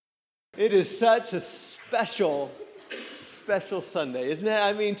It is such a special Sunday, isn't it?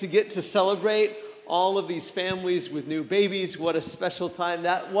 I mean, to get to celebrate all of these families with new babies, what a special time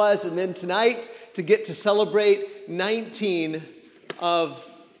that was. And then tonight, to get to celebrate 19 of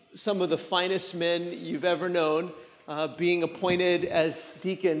some of the finest men you've ever known being appointed as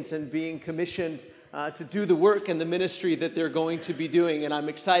deacons and being commissioned to do the work and the ministry that they're going to be doing. And I'm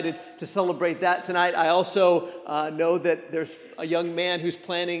excited to celebrate that tonight. I also know that there's a young man who's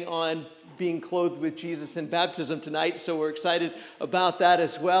planning on being clothed with Jesus in baptism tonight, so we're excited about that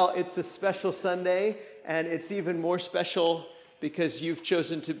as well. It's a special Sunday, and it's even more special because you've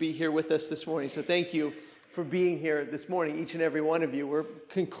chosen to be here with us this morning. So thank you for being here this morning, each and every one of you. We're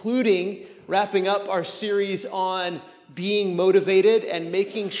wrapping up our series on being motivated and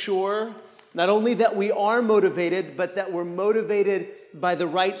making sure not only that we are motivated, but that we're motivated by the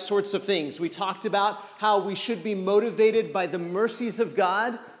right sorts of things. We talked about how we should be motivated by the mercies of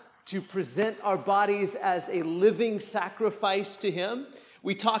God to present our bodies as a living sacrifice to Him.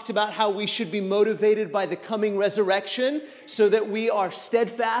 We talked about how we should be motivated by the coming resurrection so that we are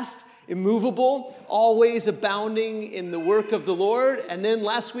steadfast, immovable, always abounding in the work of the Lord. And then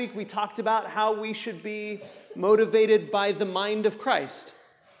last week we talked about how we should be motivated by the mind of Christ,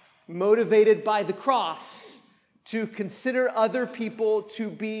 motivated by the cross, to consider other people to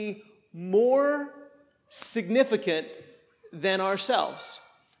be more significant than ourselves.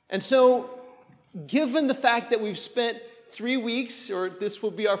 And so, given the fact that we've spent 3 weeks, or this will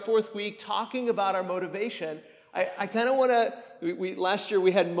be our 4th week, talking about our motivation, I kind of want to, last year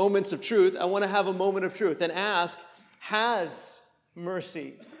we had moments of truth. I want to have a moment of truth and ask, has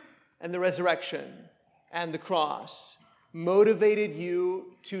mercy and the resurrection and the cross motivated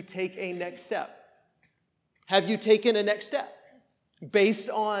you to take a next step? Have you taken a next step based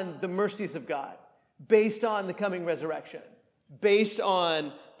on the mercies of God, based on the coming resurrection, based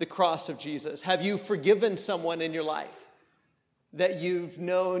on the cross of Jesus? Have you forgiven someone in your life that you've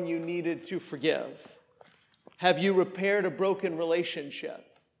known you needed to forgive? Have you repaired a broken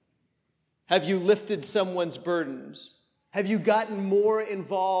relationship? Have you lifted someone's burdens? Have you gotten more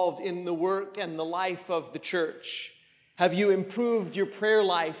involved in the work and the life of the church? Have you improved your prayer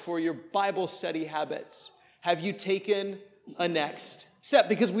life or your Bible study habits? Have you taken a next step?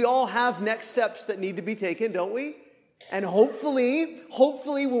 Because we all have next steps that need to be taken, don't we? And hopefully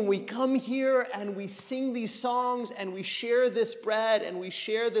when we come here and we sing these songs and we share this bread and we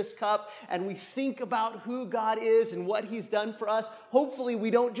share this cup and we think about who God is and what He's done for us, hopefully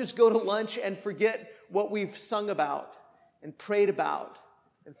we don't just go to lunch and forget what we've sung about and prayed about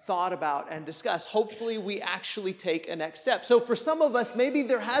and thought about and discussed. Hopefully we actually take a next step. So for some of us, maybe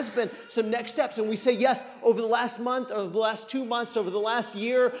there has been some next steps and we say, yes, over the last month, over the last 2 months, over the last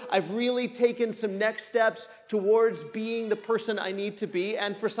year, I've really taken some next steps towards being the person I need to be.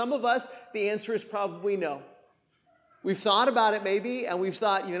 And for some of us, the answer is probably no. We've thought about it maybe, and we've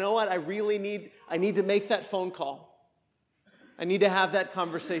thought, you know what, I need to make that phone call. I need to have that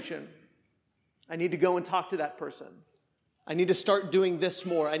conversation. I need to go and talk to that person. I need to start doing this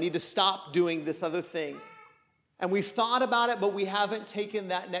more. I need to stop doing this other thing. And we've thought about it, but we haven't taken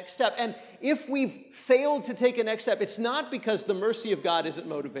that next step. And if we've failed to take a next step, it's not because the mercy of God isn't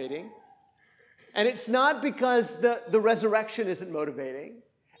motivating. And it's not because the resurrection isn't motivating.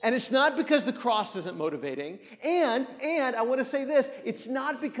 And it's not because the cross isn't motivating. And I want to say this, it's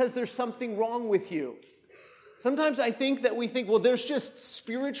not because there's something wrong with you. Sometimes I think that we think, well, there's just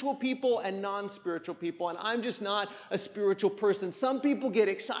spiritual people and non-spiritual people, and I'm just not a spiritual person. Some people get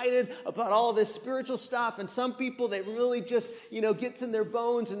excited about all this spiritual stuff, and some people, they really just, gets in their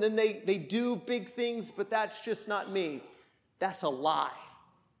bones, and then they do big things, but that's just not me. That's a lie.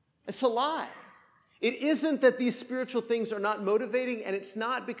 It's a lie. It isn't that these spiritual things are not motivating, and it's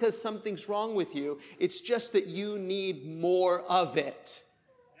not because something's wrong with you. It's just that you need more of it.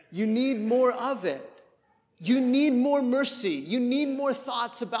 You need more of it. You need more mercy. You need more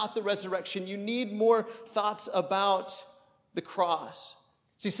thoughts about the resurrection. You need more thoughts about the cross.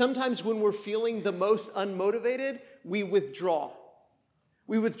 See, sometimes when we're feeling the most unmotivated, we withdraw.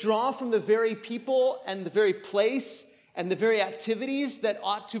 We withdraw from the very people and the very place and the very activities that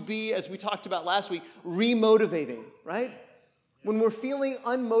ought to be, as we talked about last week, remotivating, right? When we're feeling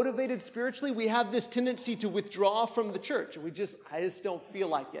unmotivated spiritually, we have this tendency to withdraw from the church. I just don't feel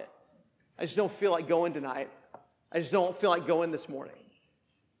like it. I just don't feel like going tonight. I just don't feel like going this morning.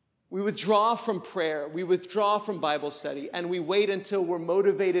 We withdraw from prayer. We withdraw from Bible study. And we wait until we're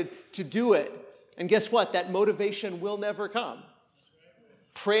motivated to do it. And guess what? That motivation will never come.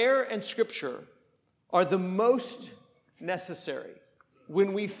 Prayer and Scripture are the most necessary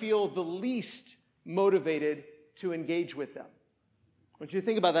when we feel the least motivated to engage with them. want you to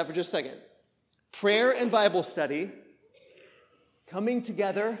think about that for just a second. Prayer and Bible study, coming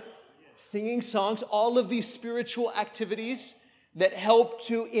together, singing songs, all of these spiritual activities that help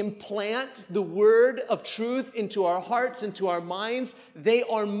to implant the word of truth into our hearts, into our minds, they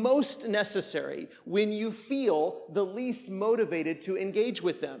are most necessary when you feel the least motivated to engage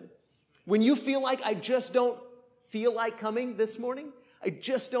with them. When you feel like, I just don't feel like coming this morning, I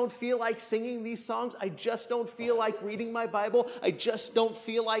just don't feel like singing these songs, I just don't feel like reading my Bible, I just don't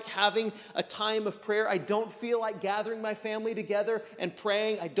feel like having a time of prayer, I don't feel like gathering my family together and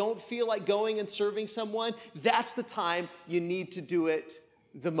praying, I don't feel like going and serving someone, that's the time you need to do it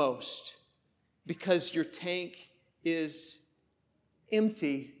the most. Because your tank is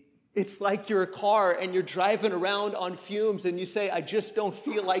empty. It's like you're a car and you're driving around on fumes and you say, I just don't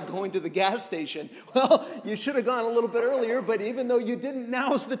feel like going to the gas station. Well, you should have gone a little bit earlier, but even though you didn't,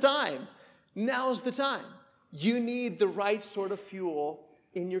 now's the time. Now's the time. You need the right sort of fuel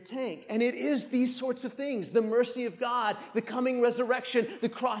in your tank. And it is these sorts of things, the mercy of God, the coming resurrection, the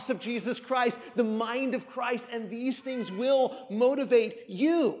cross of Jesus Christ, the mind of Christ, and these things will motivate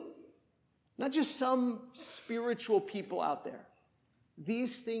you, not just some spiritual people out there.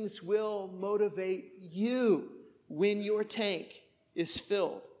 These things will motivate you when your tank is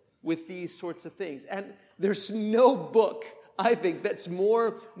filled with these sorts of things. And there's no book, I think, that's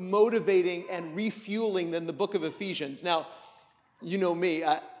more motivating and refueling than the book of Ephesians. Now, you know me,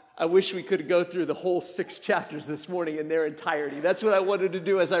 I wish we could go through the whole 6 chapters this morning in their entirety. That's what I wanted to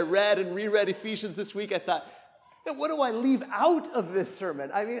do. As I read and reread Ephesians this week, I thought, what do I leave out of this sermon?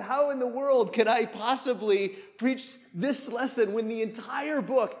 I mean, how in the world can I possibly preach this lesson when the entire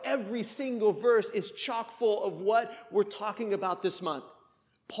book, every single verse is chock full of what we're talking about this month?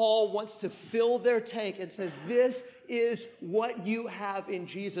 Paul wants to fill their tank and say, this is what you have in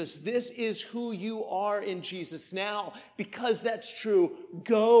Jesus. This is who you are in Jesus. Now, because that's true,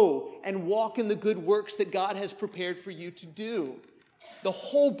 go and walk in the good works that God has prepared for you to do. The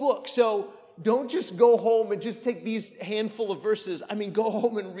whole book. So don't just go home and just take these handful of verses. I mean, go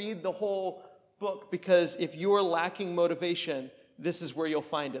home and read the whole book, because if you are lacking motivation, this is where you'll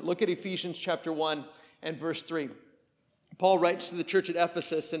find it. Look at Ephesians chapter 1 and verse 3. Paul writes to the church at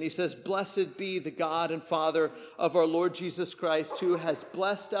Ephesus, and he says, "Blessed be the God and Father of our Lord Jesus Christ, who has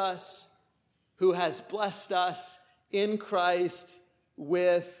blessed us in Christ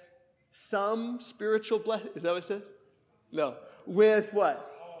with some spiritual blessing." Is that what it says? No. With what?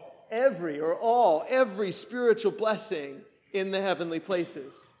 Every spiritual blessing in the heavenly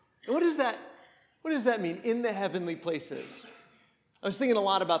places. And what does that mean, in the heavenly places? I was thinking a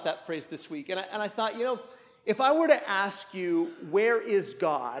lot about that phrase this week, and I thought, if I were to ask you, where is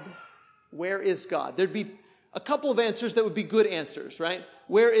God? Where is God? There'd be a couple of answers that would be good answers, right?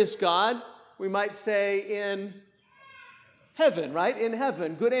 Where is God? We might say in heaven, right? In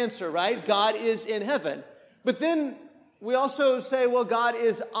heaven. Good answer, right? God is in heaven. But then we also say, well, God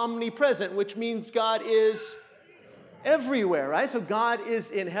is omnipresent, which means God is everywhere, right? So God is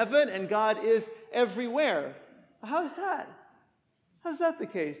in heaven and God is everywhere. How is that? How's that the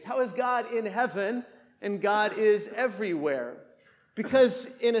case? How is God in heaven and God is everywhere?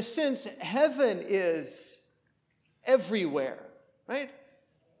 Because in a sense, heaven is everywhere, right?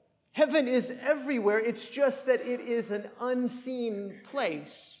 Heaven is everywhere. It's just that it is an unseen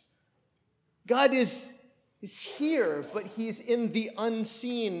place. God is here, but he's in the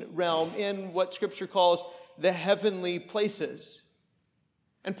unseen realm, in what Scripture calls the heavenly places.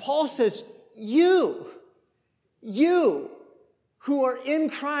 And Paul says, you who are in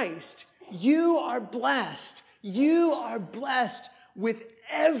Christ, you are blessed. You are blessed with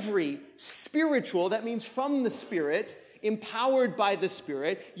every spiritual, that means from the Spirit, empowered by the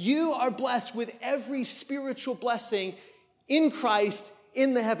Spirit. You are blessed with every spiritual blessing in Christ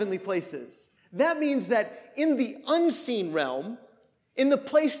in the heavenly places. That means that in the unseen realm, in the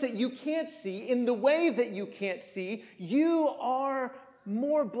place that you can't see, in the way that you can't see, you are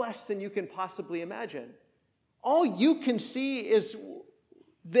more blessed than you can possibly imagine. All you can see is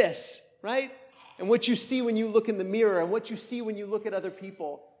this, right? And what you see when you look in the mirror, and what you see when you look at other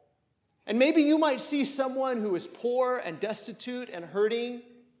people. And maybe you might see someone who is poor and destitute and hurting.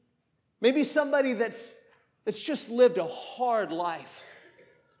 Maybe somebody that's just lived a hard life.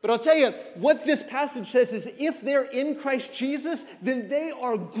 But I'll tell you, what this passage says is if they're in Christ Jesus, then they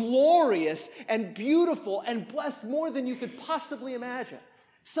are glorious and beautiful and blessed more than you could possibly imagine.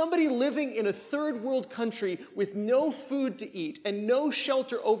 Somebody living in a third world country with no food to eat and no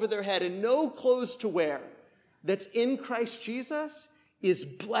shelter over their head and no clothes to wear, that's in Christ Jesus, is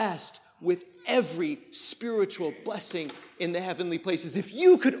blessed with every spiritual blessing in the heavenly places. If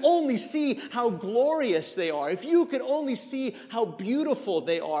you could only see how glorious they are, if you could only see how beautiful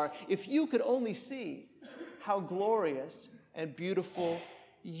they are, if you could only see how glorious and beautiful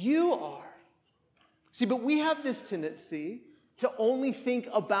you are. See, but we have this tendency to only think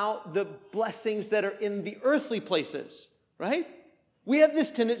about the blessings that are in the earthly places, right? We have this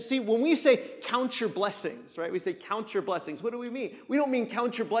tendency, when we say count your blessings, right? We say count your blessings. What do we mean? We don't mean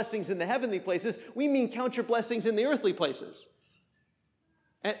count your blessings in the heavenly places. We mean count your blessings in the earthly places.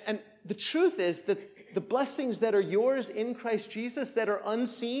 And the truth is that the blessings that are yours in Christ Jesus, that are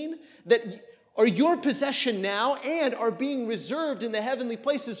unseen, that are your possession now and are being reserved in the heavenly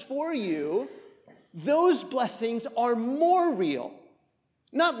places for you, those blessings are more real.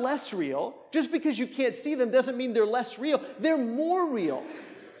 Not less real. Just because you can't see them doesn't mean they're less real. They're more real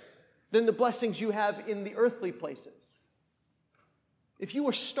than the blessings you have in the earthly places. If you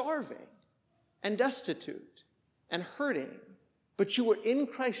were starving and destitute and hurting, but you were in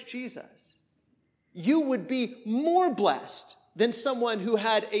Christ Jesus, you would be more blessed than someone who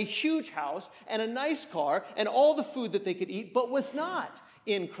had a huge house and a nice car and all the food that they could eat, but was not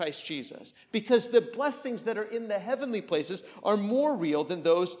in Christ Jesus, because the blessings that are in the heavenly places are more real than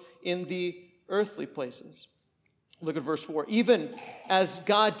those in the earthly places. Look at verse 4. Even as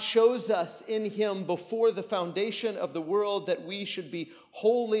God chose us in him before the foundation of the world, that we should be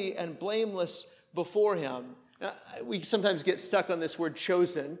holy and blameless before him. Now, we sometimes get stuck on this word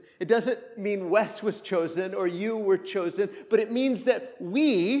chosen. It doesn't mean Wes was chosen or you were chosen, but it means that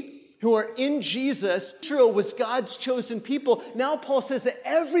we who are in Jesus, Israel was God's chosen people. Now Paul says that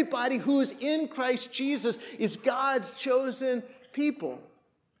everybody who is in Christ Jesus is God's chosen people.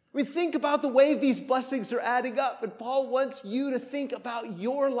 We think about the way these blessings are adding up, and Paul wants you to think about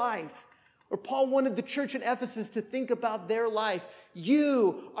your life. Or Paul wanted the church in Ephesus to think about their life.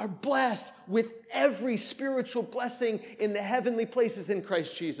 You are blessed with every spiritual blessing in the heavenly places in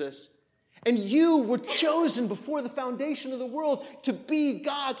Christ Jesus. And you were chosen before the foundation of the world to be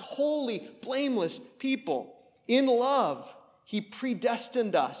God's holy, blameless people. In love, he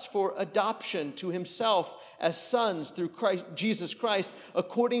predestined us for adoption to himself as sons through Jesus Christ,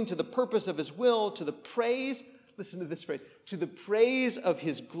 according to the purpose of his will, to the praise, listen to this phrase, to the praise of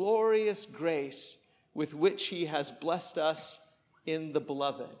his glorious grace with which he has blessed us in the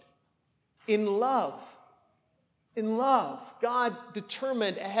beloved. In love, God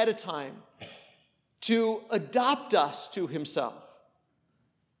determined ahead of time to adopt us to himself,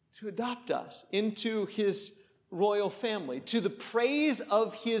 to adopt us into his royal family, to the praise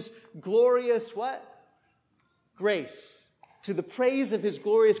of his glorious what? Grace. To the praise of his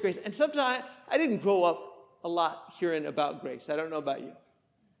glorious grace. And sometimes I didn't grow up a lot hearing about grace. I don't know about you.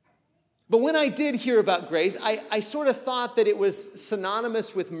 But when I did hear about grace, I sort of thought that it was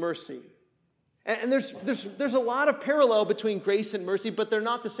synonymous with mercy. And there's a lot of parallel between grace and mercy, but they're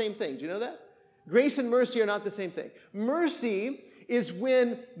not the same thing. Do you know that? Grace and mercy are not the same thing. Mercy is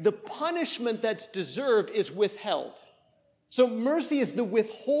when the punishment that's deserved is withheld. So mercy is the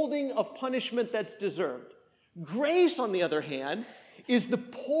withholding of punishment that's deserved. Grace, on the other hand, is the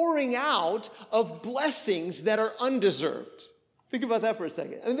pouring out of blessings that are undeserved. Think about that for a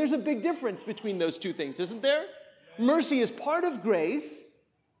second. I mean, there's a big difference between those two things, isn't there? Mercy is part of grace,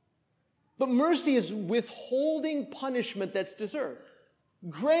 but mercy is withholding punishment that's deserved.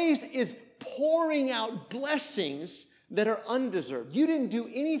 Grace is pouring out blessings that are undeserved. You didn't do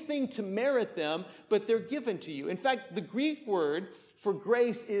anything to merit them, but they're given to you. In fact, the Greek word for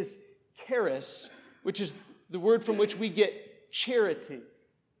grace is charis, which is the word from which we get charity.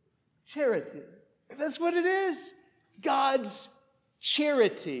 Charity. That's what it is. God's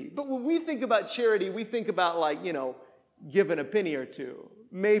charity. But when we think about charity, we think about giving a penny or two,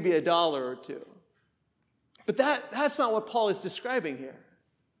 maybe $1 or $2. But that's not what Paul is describing here.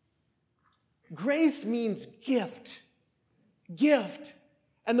 Grace means gift. Gift.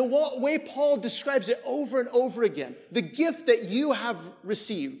 And the way Paul describes it over and over again, the gift that you have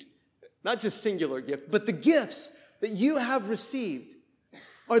received, not just singular gift, but the gifts that you have received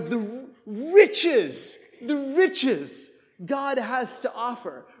are the riches God has to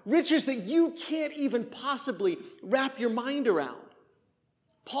offer. Riches that you can't even possibly wrap your mind around.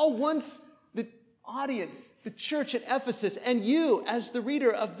 Paul wants the audience, the church at Ephesus, and you as the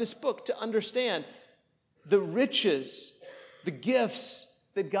reader of this book to understand the riches, the gifts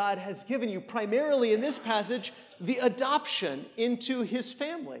that God has given you. Primarily in this passage, the adoption into his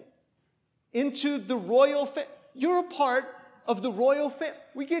family, into the royal family. You're a part of the royal family.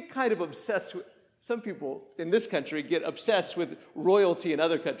 We get kind of obsessed with Some people in this country get obsessed with royalty in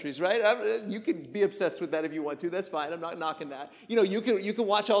other countries, right? You can be obsessed with that if you want to. That's fine. I'm not knocking that. You can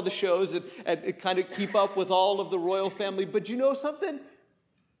watch all the shows and kind of keep up with all of the royal family. But you know something?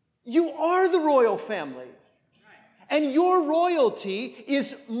 You are the royal family. And your royalty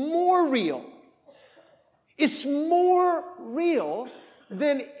is more real. It's more real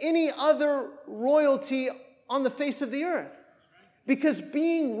than any other royalty on the face of the earth. Because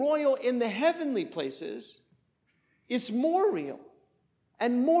being royal in the heavenly places is more real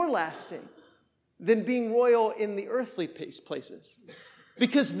and more lasting than being royal in the earthly places.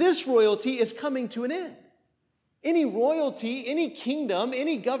 Because this royalty is coming to an end. Any royalty, any kingdom,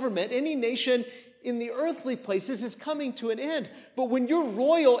 any government, any nation in the earthly places is coming to an end. But when you're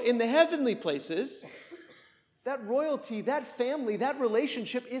royal in the heavenly places, that royalty, that family, that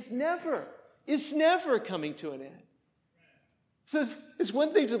relationship is never coming to an end. So it's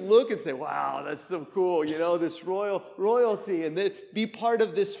one thing to look and say, wow, that's so cool, this royalty, and be part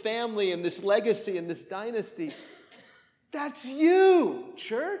of this family and this legacy and this dynasty. That's you,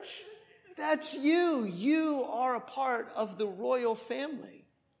 church. That's you. You are a part of the royal family.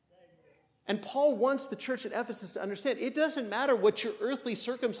 And Paul wants the church at Ephesus to understand, it doesn't matter what your earthly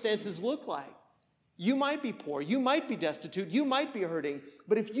circumstances look like. You might be poor, you might be destitute, you might be hurting,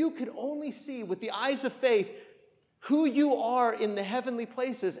 but if you could only see with the eyes of faith who you are in the heavenly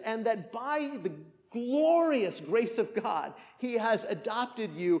places, and that by the glorious grace of God, he has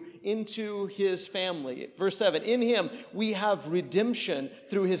adopted you into his family. Verse 7, in him we have redemption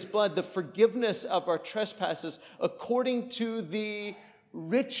through his blood, the forgiveness of our trespasses, according to the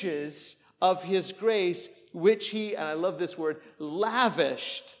riches of his grace, which he, and I love this word,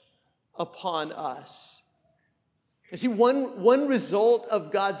 lavished upon us. You see, one result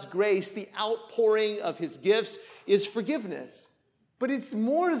of God's grace, the outpouring of his gifts, is forgiveness. But it's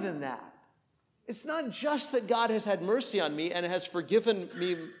more than that. It's not just that God has had mercy on me and has forgiven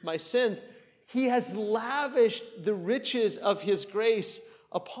me my sins. He has lavished the riches of his grace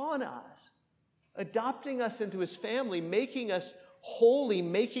upon us, adopting us into his family, making us holy,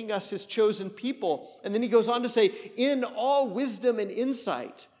 making us his chosen people. And then he goes on to say, in all wisdom and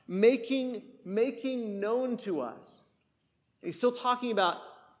insight, making known to us. He's still talking about,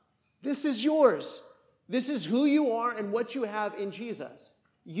 this is yours. This is who you are and what you have in Jesus.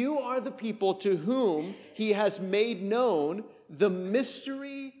 You are the people to whom he has made known the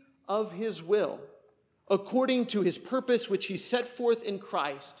mystery of his will, according to his purpose which he set forth in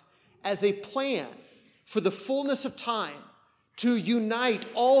Christ as a plan for the fullness of time to unite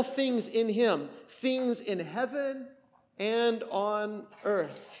all things in him, things in heaven and on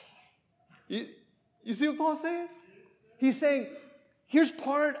earth. You see what Paul's saying? He's saying, here's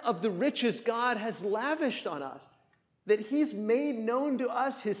part of the riches God has lavished on us, that he's made known to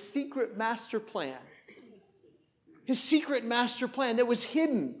us his secret master plan. His secret master plan that was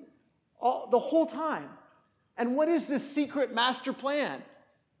hidden the whole time. And what is this secret master plan?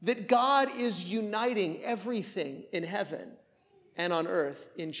 That God is uniting everything in heaven and on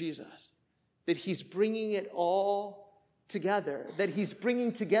earth in Jesus. That he's bringing it all together. That he's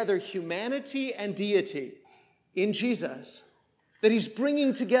bringing together humanity and deity in Jesus. That he's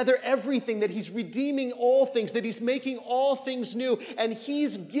bringing together everything, that he's redeeming all things, that he's making all things new. And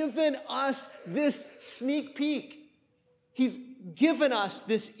he's given us this sneak peek. He's given us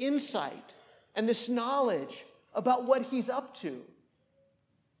this insight and this knowledge about what he's up to.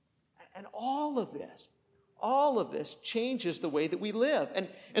 And all of this changes the way that we live. And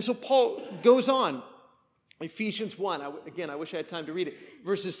so Paul goes on. Ephesians 1, I wish I had time to read it.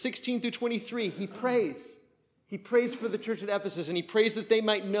 Verses 16 through 23, he prays. He prays for the church at Ephesus, and he prays that they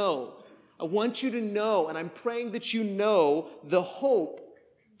might know. I want you to know, and I'm praying that you know the hope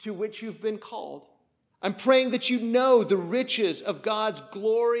to which you've been called. I'm praying that you know the riches of God's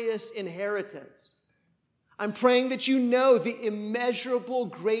glorious inheritance. I'm praying that you know the immeasurable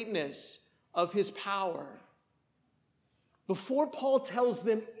greatness of his power. Before Paul tells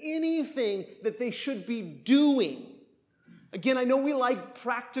them anything that they should be doing, again, I know we like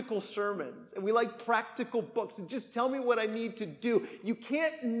practical sermons and we like practical books. And just tell me what I need to do. You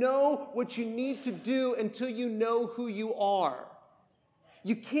can't know what you need to do until you know who you are.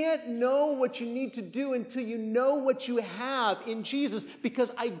 You can't know what you need to do until you know what you have in Jesus,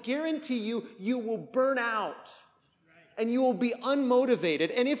 because I guarantee you, you will burn out and you will be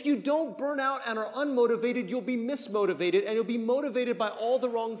unmotivated. And if you don't burn out and are unmotivated, you'll be mismotivated and you'll be motivated by all the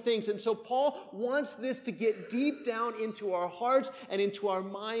wrong things. And so Paul wants this to get deep down into our hearts and into our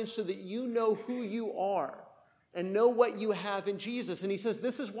minds so that you know who you are and know what you have in Jesus. And he says,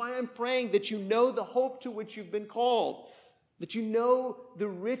 this is why I'm praying that you know the hope to which you've been called. that you know the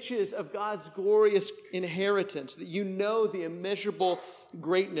riches of God's glorious inheritance, that you know the immeasurable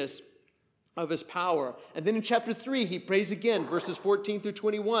greatness of his power. And then in chapter 3, he prays again, verses 14 through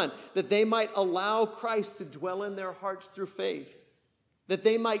 21, that they might allow Christ to dwell in their hearts through faith, that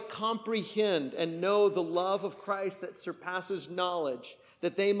they might comprehend and know the love of Christ that surpasses knowledge,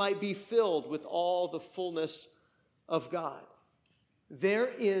 that they might be filled with all the fullness of God. There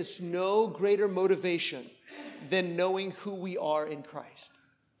is no greater motivation than knowing who we are in Christ.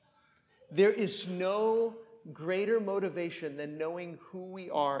 There is no greater motivation than knowing who we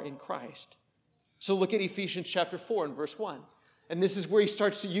are in Christ. So look at Ephesians chapter 4 and verse 1. And this is where he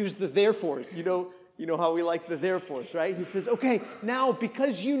starts to use the therefores. You know how we like the therefores, right? He says, okay, now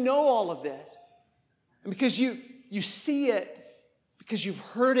because you know all of this, and because you see it, because you've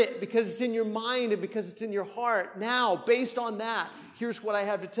heard it, because it's in your mind and because it's in your heart, now, based on that, here's what I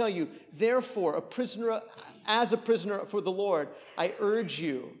have to tell you. Therefore, as a prisoner for the Lord, I urge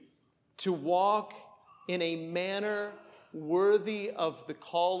you to walk in a manner worthy of the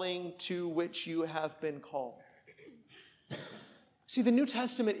calling to which you have been called. See, the New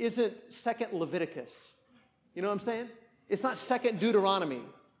Testament isn't second Leviticus. You know what I'm saying? It's not second Deuteronomy.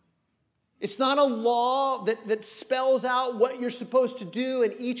 It's not a law that spells out what you're supposed to do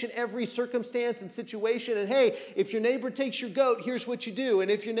in each and every circumstance and situation. And hey, if your neighbor takes your goat, here's what you do. And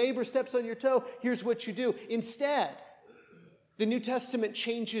if your neighbor steps on your toe, here's what you do. Instead, the New Testament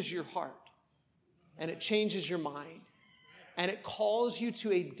changes your heart and it changes your mind. And it calls you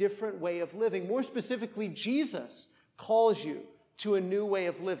to a different way of living. More specifically, Jesus calls you to a new way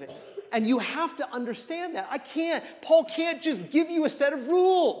of living. And you have to understand that. Paul can't just give you a set of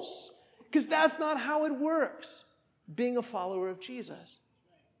rules, because that's not how it works, being a follower of Jesus.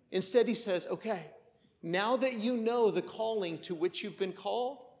 Instead, he says, okay, now that you know the calling to which you've been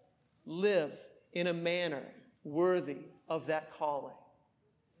called, live in a manner worthy of that calling.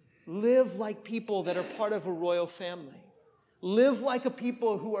 Live like people that are part of a royal family. Live like a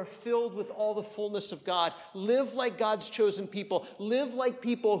people who are filled with all the fullness of God. Live like God's chosen people. Live like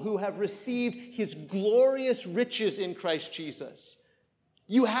people who have received his glorious riches in Christ Jesus.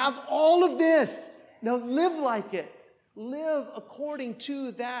 You have all of this. Now live like it. Live according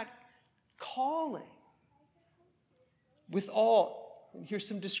to that calling. With all, and here's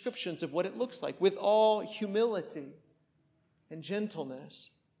some descriptions of what it looks like. With all humility and gentleness,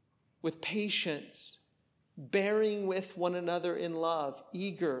 with patience, bearing with one another in love,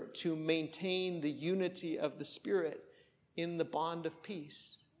 eager to maintain the unity of the Spirit in the bond of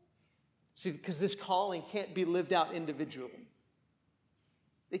peace. See, because this calling can't be lived out individually.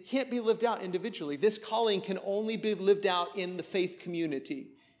 It can't be lived out individually. This calling can only be lived out in the faith community,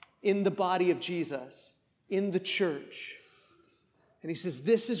 in the body of Jesus, in the church. And he says,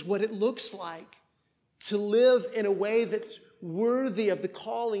 this is what it looks like to live in a way that's worthy of the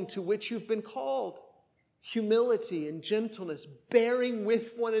calling to which you've been called. Humility and gentleness, bearing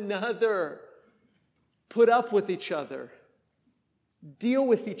with one another, put up with each other, deal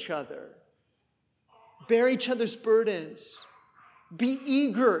with each other, bear each other's burdens, be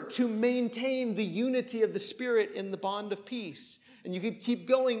eager to maintain the unity of the Spirit in the bond of peace. And you could keep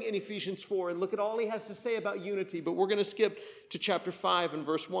going in Ephesians 4 and look at all he has to say about unity, but we're going to skip to chapter 5 and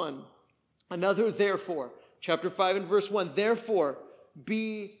verse 1. Another therefore, chapter 5 and verse 1, therefore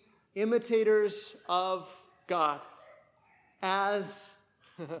be imitators of God as,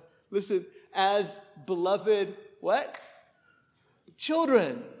 listen, as beloved, what?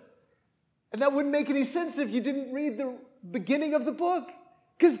 Children. And that wouldn't make any sense if you didn't read the beginning of the book,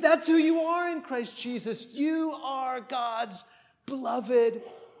 because that's who you are in Christ Jesus. You are God's beloved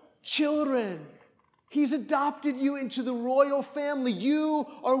children. He's adopted you into the royal family. You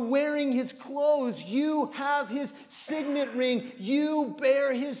are wearing his clothes. You have his signet ring. You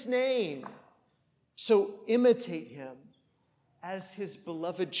bear his name. So imitate him as his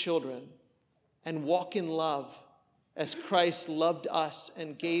beloved children and walk in love as Christ loved us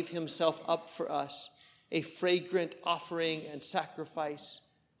and gave himself up for us, a fragrant offering and sacrifice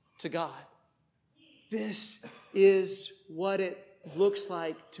to God. This is what it looks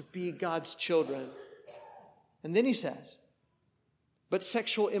like to be God's children. And then he says, but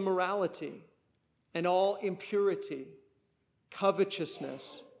sexual immorality and all impurity,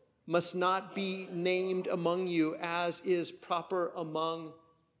 covetousness must not be named among you as is proper among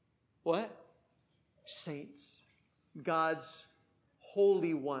what? Saints, God's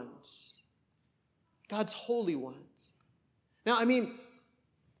holy ones. God's holy ones. Now, I mean,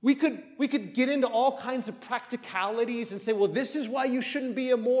 we could get into all kinds of practicalities and say, well, this is why you shouldn't be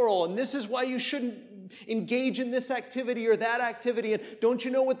immoral, and this is why you shouldn't engage in this activity or that activity, and don't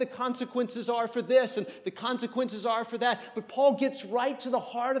you know what the consequences are for this and the consequences are for that? But Paul gets right to the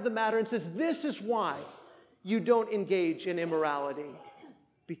heart of the matter and says, this is why you don't engage in immorality,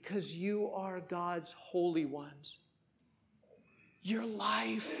 because you are God's holy ones. Your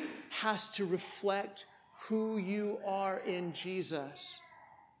life has to reflect who you are in Jesus.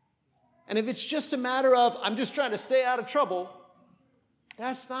 And if it's just a matter of, I'm just trying to stay out of trouble,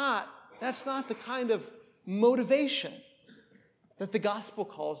 that's not the kind of motivation that the gospel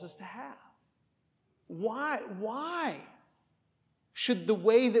calls us to have. Why should the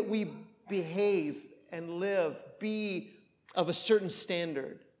way that we behave and live be of a certain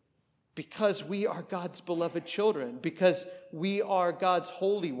standard? Because we are God's beloved children, because we are God's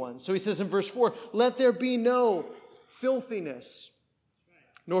holy ones. So he says in verse 4, let there be no filthiness,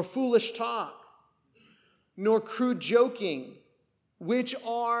 nor foolish talk, nor crude joking, which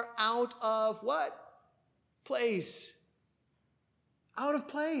are out of what? Place. Out of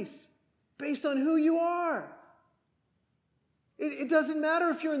place. Based on who you are. It doesn't matter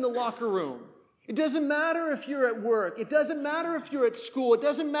if you're in the locker room. It doesn't matter if you're at work. It doesn't matter if you're at school. It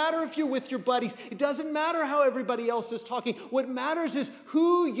doesn't matter if you're with your buddies. It doesn't matter how everybody else is talking. What matters is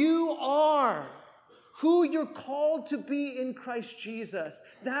who you are. Who you're called to be in Christ Jesus.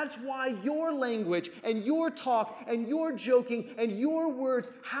 That's why your language and your talk and your joking and your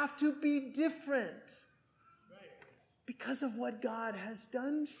words have to be different. Because of what God has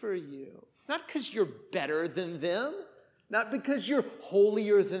done for you. Not because you're better than them. Not because you're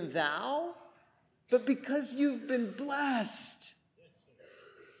holier than thou. But because you've been blessed.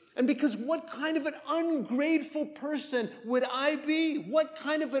 And because what kind of an ungrateful person would I be? What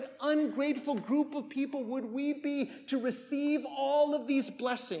kind of an ungrateful group of people would we be to receive all of these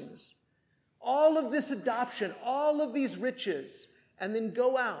blessings, all of this adoption, all of these riches, and then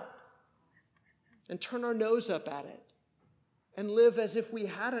go out and turn our nose up at it and live as if we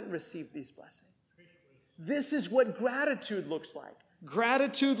hadn't received these blessings? This is what gratitude looks like.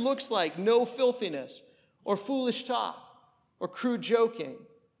 Gratitude looks like no filthiness or foolish talk or crude joking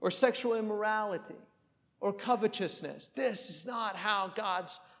or sexual immorality, or covetousness. This is not how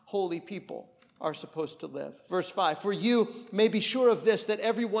God's holy people are supposed to live. Verse 5, for you may be sure of this, that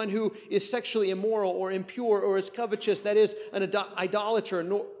everyone who is sexually immoral or impure or is covetous, that is an idolater,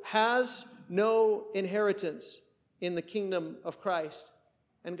 has no inheritance in the kingdom of Christ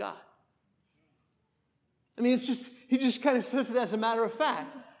and God. I mean, he just kind of says it as a matter of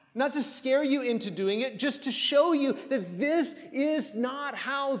fact. Not to scare you into doing it, just to show you that this is not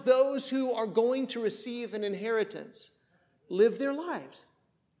how those who are going to receive an inheritance live their lives.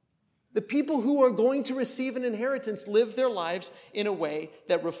 The people who are going to receive an inheritance live their lives in a way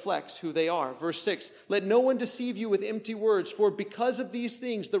that reflects who they are. Verse 6, let no one deceive you with empty words, for because of these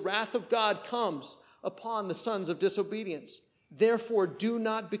things the wrath of God comes upon the sons of disobedience. Therefore, do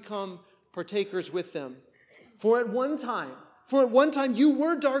not become partakers with them. For at one time you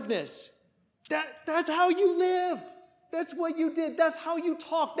were darkness. That's how you lived. That's what you did. That's how you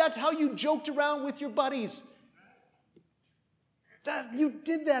talked. That's how you joked around with your buddies. You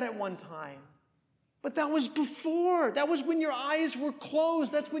did that at one time. But that was before. That was when your eyes were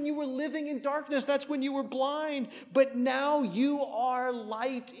closed. That's when you were living in darkness. That's when you were blind. But now you are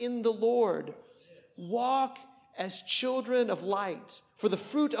light in the Lord. Walk as children of light. For the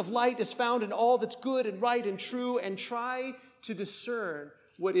fruit of light is found in all that's good and right and true, and try to discern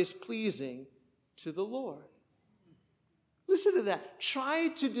what is pleasing to the Lord. Listen to that. Try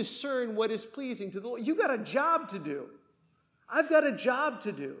to discern what is pleasing to the Lord. You got a job to do. I've got a job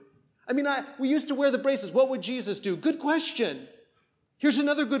to do. I mean, we used to wear the braces. What would Jesus do? Good question. Here's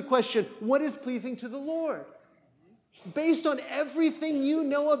another good question. What is pleasing to the Lord? Based on everything you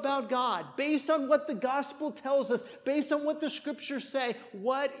know about God, based on what the gospel tells us, based on what the scriptures say,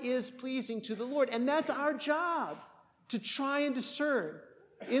 what is pleasing to the Lord? And that's our job, to try and discern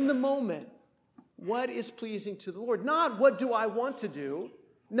in the moment what is pleasing to the Lord. Not what do I want to do,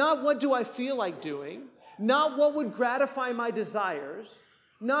 not what do I feel like doing, not what would gratify my desires,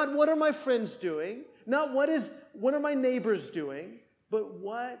 not what are my friends doing, not what are my neighbors doing, but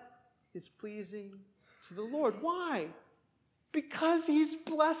what is pleasing to the Lord. Why? Because he's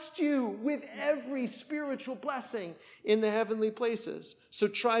blessed you with every spiritual blessing in the heavenly places. So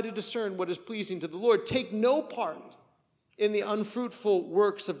try to discern what is pleasing to the Lord. Take no part in the unfruitful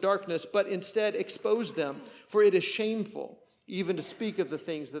works of darkness, but instead expose them, for it is shameful even to speak of the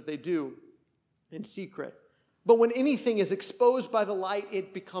things that they do in secret. But when anything is exposed by the light,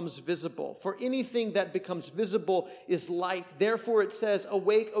 it becomes visible. For anything that becomes visible is light. Therefore it says,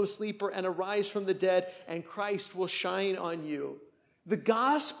 awake, O sleeper, and arise from the dead, and Christ will shine on you. The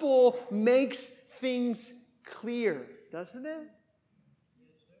gospel makes things clear, doesn't it?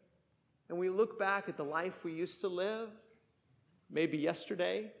 And we look back at the life we used to live, maybe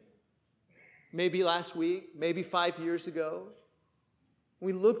yesterday, maybe last week, maybe 5 years ago.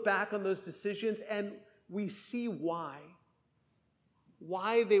 We look back on those decisions and we see why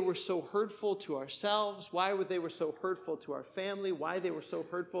they were so hurtful to ourselves, why they were so hurtful to our family, why they were so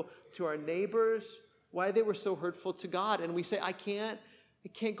hurtful to our neighbors, why they were so hurtful to God. And we say, I can't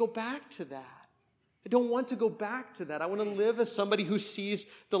go back to that. I don't want to go back to that. I want to live as somebody who sees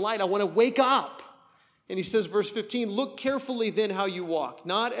the light. I want to wake up. And he says, verse 15, look carefully then how you walk,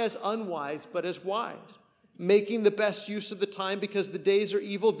 not as unwise, but as wise, making the best use of the time because the days are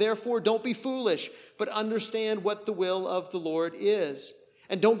evil. Therefore, don't be foolish, but understand what the will of the Lord is.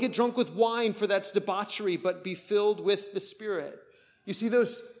 And don't get drunk with wine, for that's debauchery, but be filled with the Spirit. You see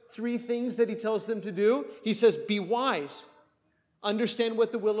those 3 things that he tells them to do? He says, be wise, understand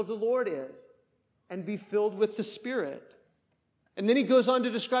what the will of the Lord is, and be filled with the Spirit. And then he goes on to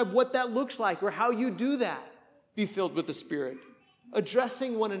describe what that looks like or how you do that. Be filled with the Spirit.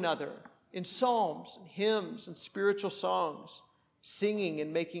 Addressing one another in psalms and hymns and spiritual songs. Singing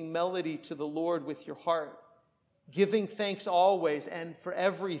and making melody to the Lord with your heart. Giving thanks always and for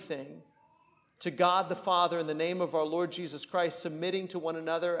everything to God the Father in the name of our Lord Jesus Christ. Submitting to one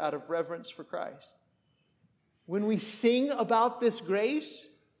another out of reverence for Christ. When we sing about this grace,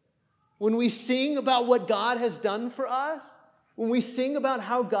 when we sing about what God has done for us, when we sing about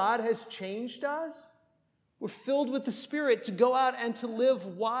how God has changed us, we're filled with the Spirit to go out and to live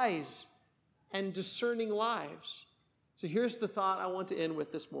wise and discerning lives. So here's the thought I want to end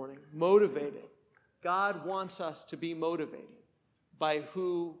with this morning. Motivated. God wants us to be motivated by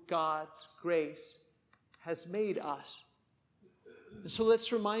who God's grace has made us. So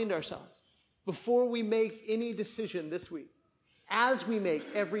let's remind ourselves, before we make any decision this week, as we make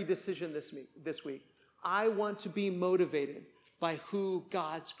every decision this week, I want to be motivated by who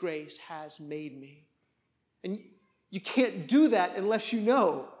God's grace has made me. And you can't do that unless you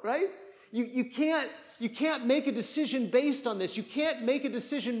know, right? You can't make a decision based on this. You can't make a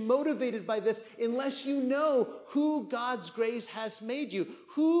decision motivated by this unless you know who God's grace has made you.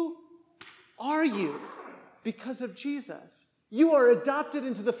 Who are you because of Jesus? You are adopted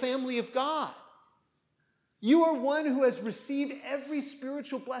into the family of God. You are one who has received every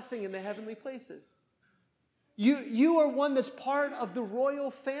spiritual blessing in the heavenly places. You are one that's part of the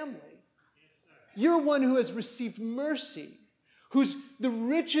royal family. You're one who has received mercy, the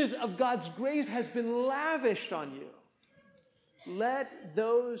riches of God's grace has been lavished on you. Let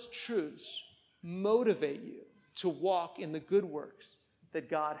those truths motivate you to walk in the good works that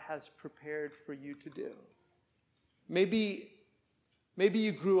God has prepared for you to do. Maybe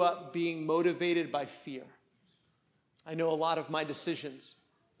you grew up being motivated by fear. I know a lot of my decisions,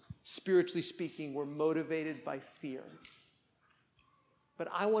 spiritually speaking, were motivated by fear. But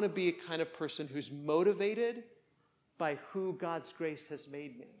I want to be a kind of person who's motivated by who God's grace has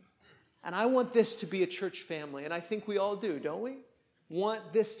made me. And I want this to be a church family, and I think we all do, don't we?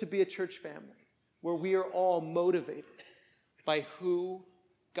 Want this to be a church family where we are all motivated by who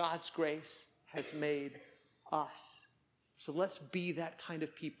God's grace has made us. So let's be that kind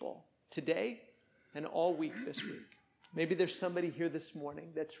of people today and all week this week. Maybe there's somebody here this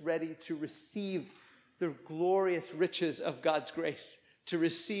morning that's ready to receive the glorious riches of God's grace, to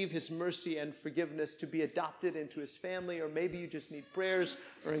receive his mercy and forgiveness, to be adopted into his family, or maybe you just need prayers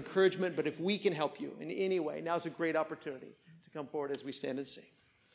or encouragement. But if we can help you in any way, now's a great opportunity to come forward as we stand and sing.